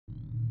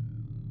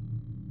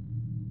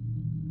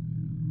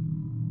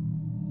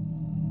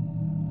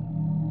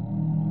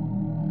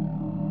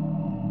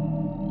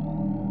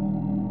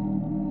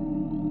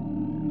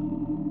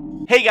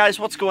Hey guys,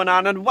 what's going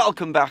on, and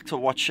welcome back to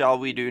What Shall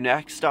We Do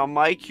Next. I'm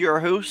Mike,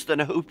 your host,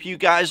 and I hope you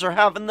guys are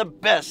having the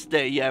best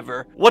day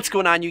ever. What's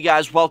going on, you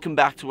guys? Welcome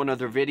back to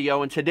another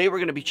video, and today we're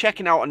going to be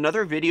checking out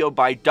another video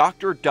by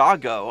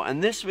Doggo,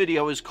 and this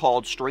video is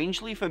called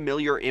Strangely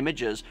Familiar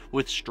Images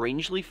with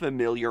Strangely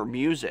Familiar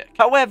Music.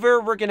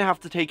 However, we're going to have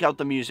to take out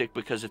the music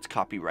because it's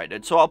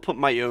copyrighted, so I'll put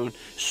my own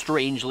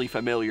strangely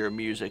familiar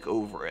music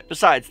over it.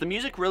 Besides, the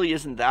music really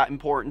isn't that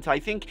important. I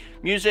think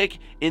music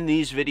in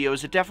these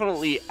videos, it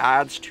definitely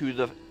adds to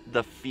the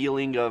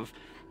feeling of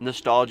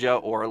nostalgia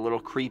or a little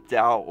creeped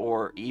out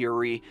or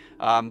eerie,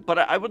 but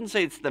I wouldn't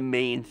say it's the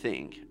main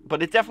thing.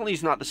 But it definitely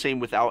is not the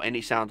same without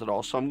any sound at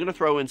all. So I'm going to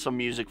throw in some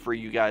music for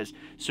you guys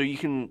so you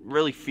can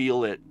really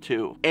feel it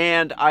too.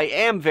 And I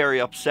am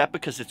very upset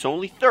because it's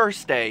only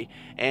Thursday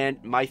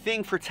and my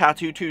thing for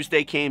Tattoo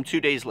Tuesday came 2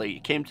 days late.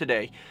 It came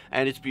today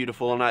and it's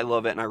beautiful and I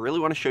love it and I really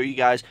want to show you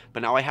guys,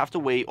 but now I have to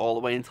wait all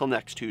the way until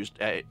next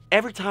Tuesday.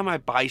 Every time I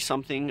buy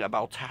something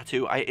about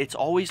tattoo, it's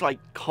always like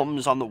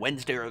comes on the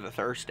Wednesday or the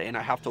Thursday and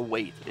I have to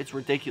wait. It's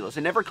ridiculous.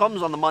 It never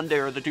comes on the Monday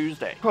or the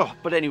Tuesday.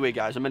 But anyway,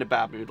 guys, I'm in a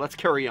bad mood. Let's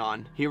carry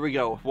on. Here we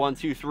go. 1,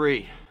 2,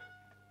 3.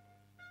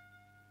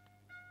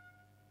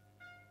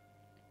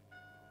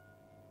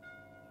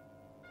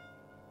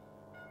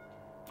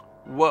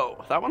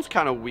 Whoa, that one's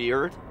kind of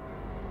weird.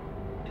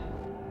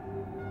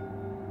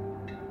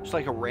 Just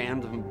like a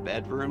random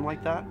bedroom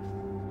like that.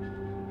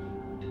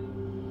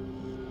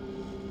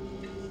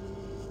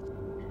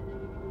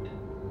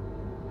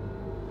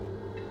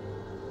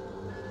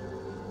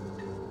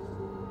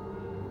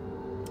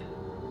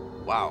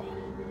 Wow.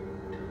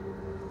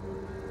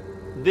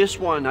 This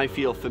one I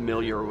feel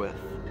familiar with.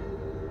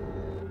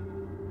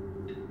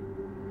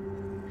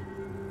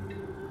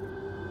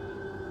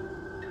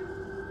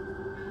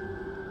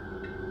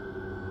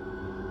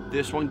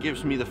 This one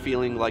gives me the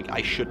feeling like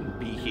I shouldn't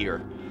be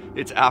here.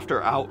 It's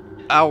after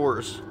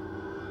hours.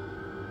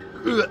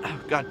 Ugh,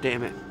 God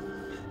damn it.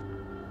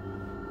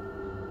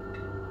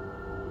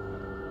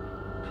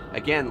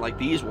 Again, like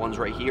these ones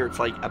right here, it's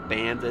like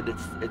abandoned.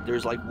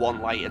 There's like one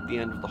light at the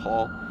end of the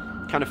hall.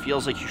 It kind of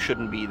feels like you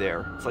shouldn't be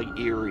there. It's like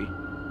eerie.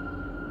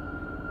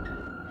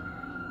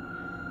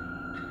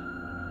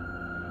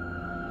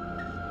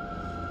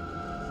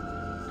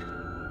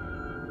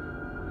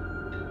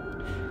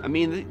 I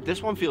mean,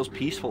 this one feels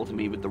peaceful to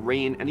me with the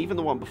rain, and even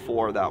the one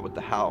before that with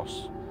the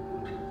house.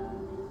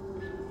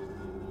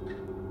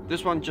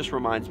 This one just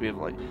reminds me of,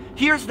 like,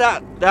 here's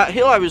that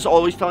hill I was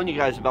always telling you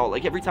guys about.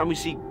 Like, every time we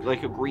see,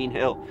 like, a green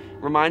hill,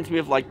 reminds me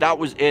of, like, that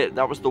was it.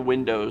 That was the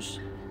Windows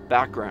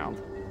background.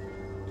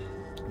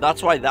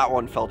 That's why that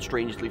one felt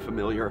strangely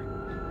familiar.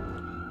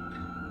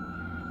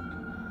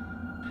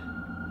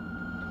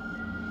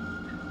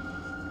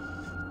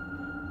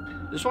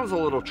 This one's a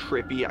little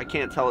trippy. I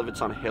can't tell if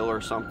it's on a hill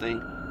or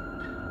something.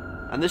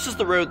 And this is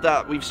the road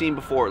that we've seen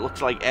before. It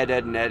looks like Ed,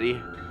 Edd, and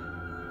Eddy.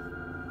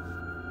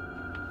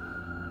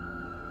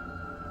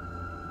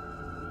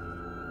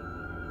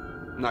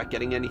 I'm not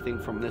getting anything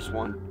from this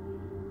one.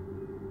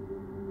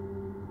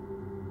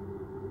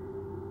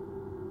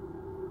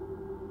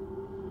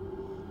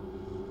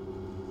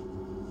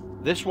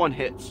 This one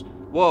hits.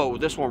 Whoa,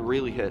 this one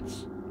really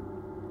hits.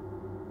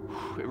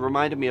 It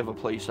reminded me of a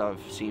place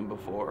I've seen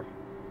before.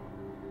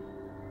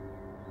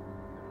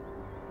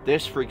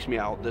 This freaks me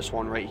out, this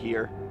one right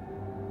here.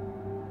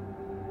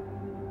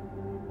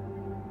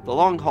 The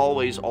long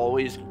hallways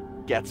always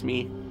gets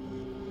me.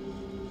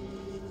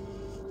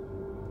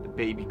 The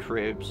baby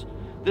cribs.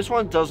 This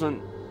one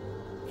doesn't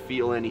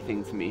feel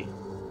anything to me.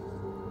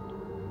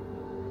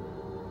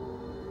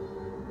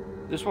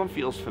 This one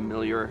feels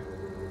familiar.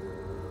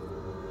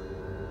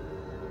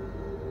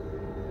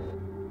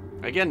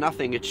 Again,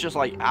 nothing. It's just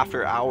like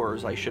after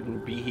hours. I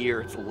shouldn't be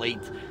here. It's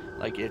late.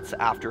 Like it's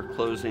after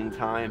closing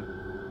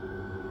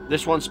time.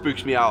 This one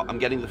spooks me out. I'm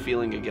getting the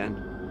feeling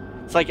again.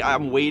 It's like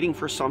I'm waiting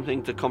for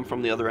something to come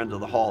from the other end of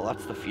the hall.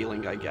 That's the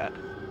feeling I get.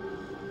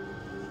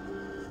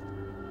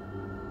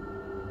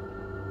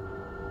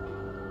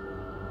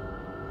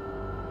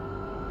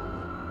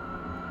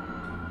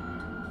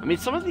 I mean,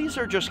 some of these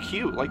are just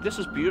cute. Like, this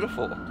is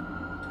beautiful.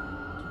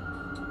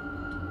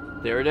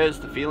 There it is,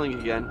 the feeling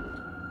again.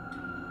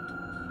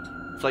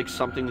 It's like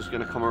something's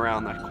gonna come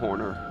around that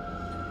corner.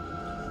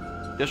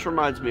 This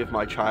reminds me of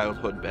my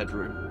childhood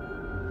bedroom.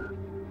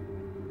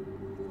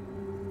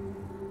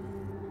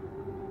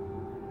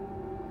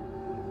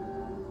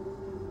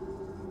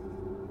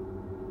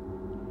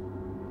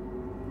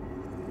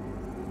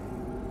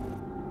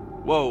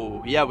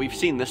 Whoa, yeah, we've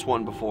seen this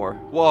one before.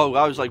 Whoa,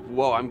 I was like,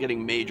 whoa, I'm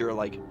getting major,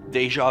 like,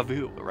 deja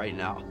vu right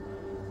now.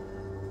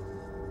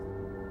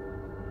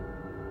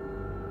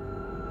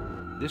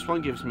 This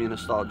one gives me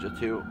nostalgia,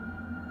 too.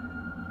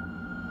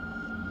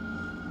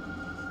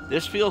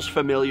 This feels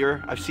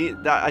familiar. I've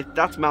seen that.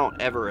 That's Mount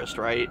Everest,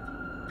 right?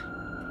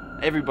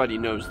 Everybody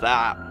knows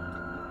that.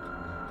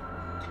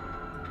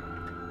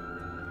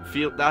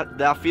 Feel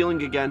that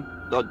feeling again.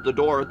 The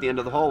door at the end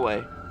of the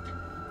hallway.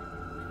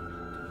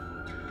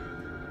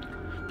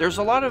 There's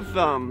a lot of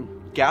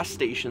gas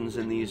stations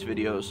in these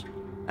videos.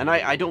 And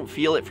I don't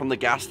feel it from the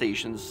gas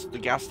stations. The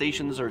gas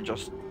stations are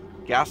just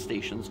gas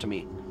stations to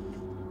me.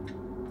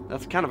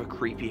 That's kind of a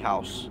creepy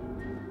house.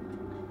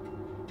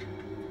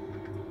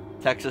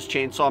 Texas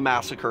Chainsaw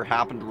Massacre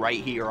happened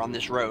right here on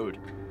this road.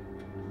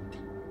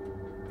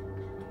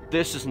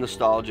 This is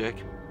nostalgic.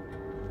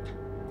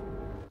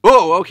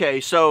 Oh,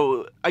 okay,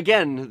 so,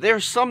 again,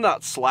 there's some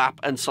that slap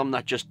and some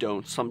that just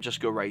don't. Some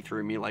just go right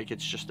through me like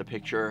it's just a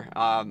picture.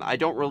 I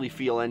don't really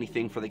feel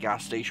anything for the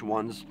gas station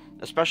ones,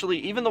 especially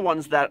even the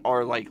ones that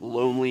are, like,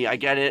 lonely. I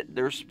get it.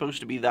 There's supposed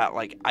to be that,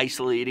 like,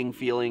 isolating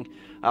feeling,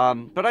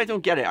 but I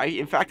don't get it.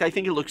 In fact, I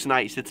think it looks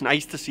nice. It's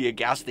nice to see a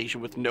gas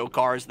station with no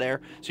cars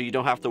there, so you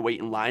don't have to wait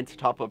in line to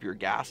top up your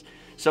gas.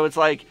 So it's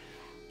like,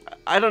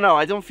 I don't know,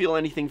 I don't feel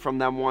anything from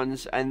them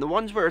ones. And the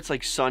ones where it's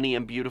like sunny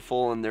and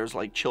beautiful and there's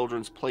like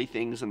children's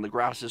playthings and the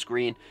grass is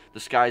green, the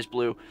sky's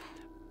blue,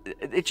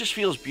 it just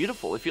feels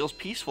beautiful. It feels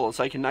peaceful. It's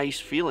like a nice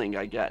feeling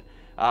I get.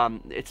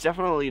 It's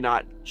definitely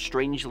not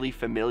strangely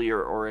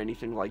familiar or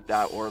anything like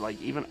that, or like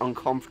even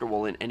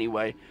uncomfortable in any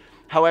way.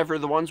 However,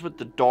 the ones with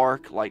the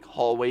dark like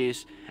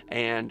hallways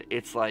and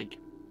it's like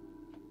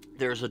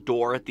there's a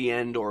door at the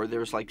end, or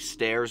there's like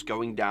stairs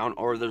going down,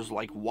 or there's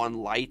like one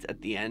light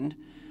at the end,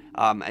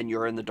 and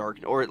you're in the dark,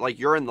 or like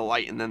you're in the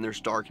light and then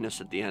there's darkness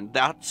at the end.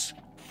 That's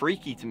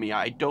freaky to me.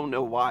 I don't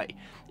know why.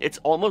 It's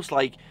almost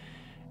like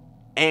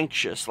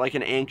anxious, like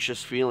an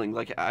anxious feeling.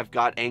 Like I've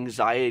got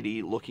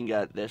anxiety looking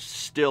at this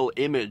still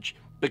image,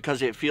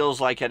 because it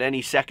feels like at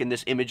any second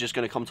this image is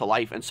going to come to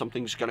life and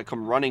something's going to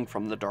come running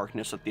from the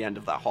darkness at the end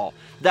of that hall.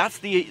 That's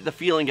the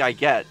feeling I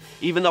get,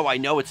 even though I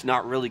know it's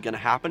not really going to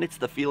happen. It's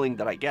the feeling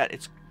that I get.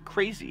 It's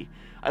crazy.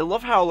 I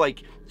love how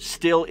like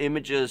still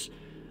images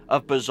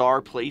of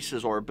bizarre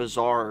places or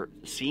bizarre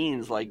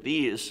scenes like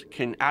these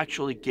can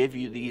actually give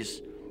you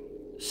these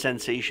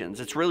sensations.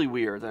 It's really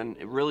weird and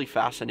really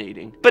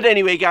fascinating. But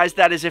anyway, guys,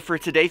 that is it for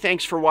today.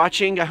 Thanks for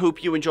watching. I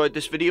hope you enjoyed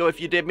this video.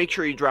 If you did, make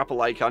sure you drop a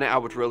like on it. I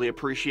would really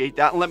appreciate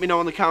that. And let me know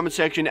in the comment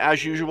section,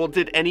 as usual,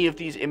 did any of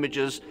these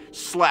images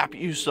slap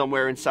you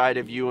somewhere inside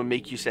of you and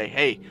make you say,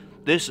 hey,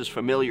 this is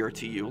familiar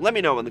to you? Let me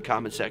know in the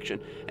comment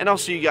section. And I'll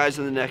see you guys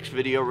in the next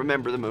video.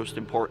 Remember the most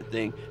important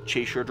thing,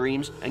 chase your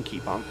dreams and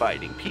keep on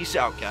fighting. Peace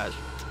out, guys.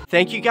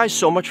 Thank you guys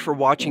so much for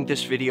watching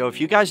this video. If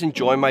you guys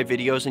enjoy my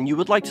videos and you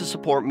would like to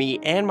support me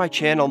and my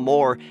channel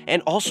more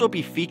and also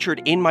be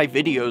featured in my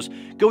videos,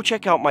 go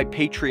check out my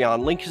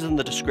Patreon. Link is in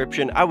the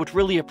description. I would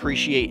really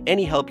appreciate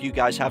any help you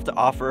guys have to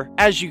offer.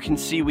 As you can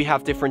see, we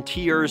have different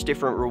tiers,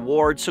 different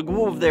rewards, so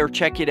go over there,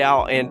 check it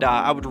out, and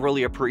I would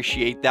really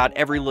appreciate that.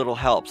 Every little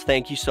helps.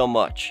 Thank you so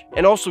much.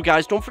 And also,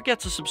 guys, don't forget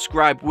to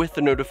subscribe with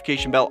the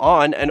notification bell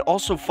on, and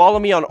also follow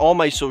me on all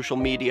my social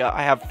media.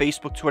 I have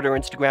Facebook, Twitter,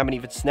 Instagram, and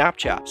even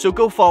Snapchat. So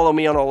go follow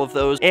me on all of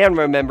those, and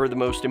remember the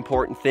most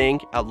important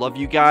thing, I love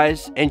you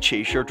guys, and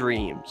chase your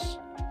dreams.